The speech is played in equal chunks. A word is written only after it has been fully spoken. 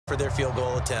for their field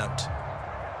goal attempt.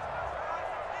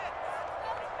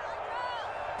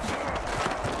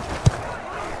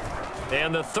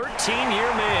 And the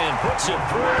 13-year man puts it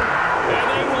through. And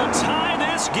they will tie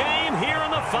this game here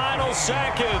in the final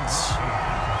seconds.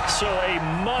 So a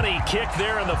money kick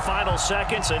there in the final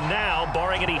seconds. And now,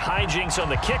 barring any hijinks on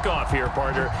the kickoff here,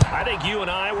 partner, I think you and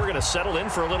I, we're going to settle in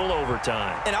for a little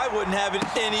overtime. And I wouldn't have it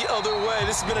any other way.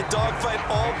 This has been a dogfight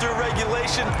all through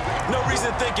regulation. No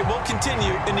reason to think it won't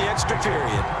continue in the extra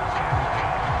period.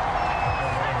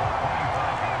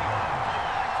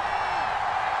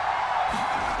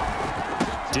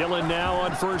 Dillon now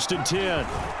on 1st and 10.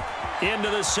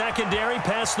 Into the secondary,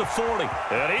 past the 40.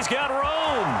 And he's got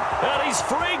room. And he's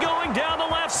free going down the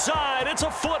left side. It's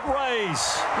a foot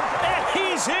race. And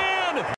he's in.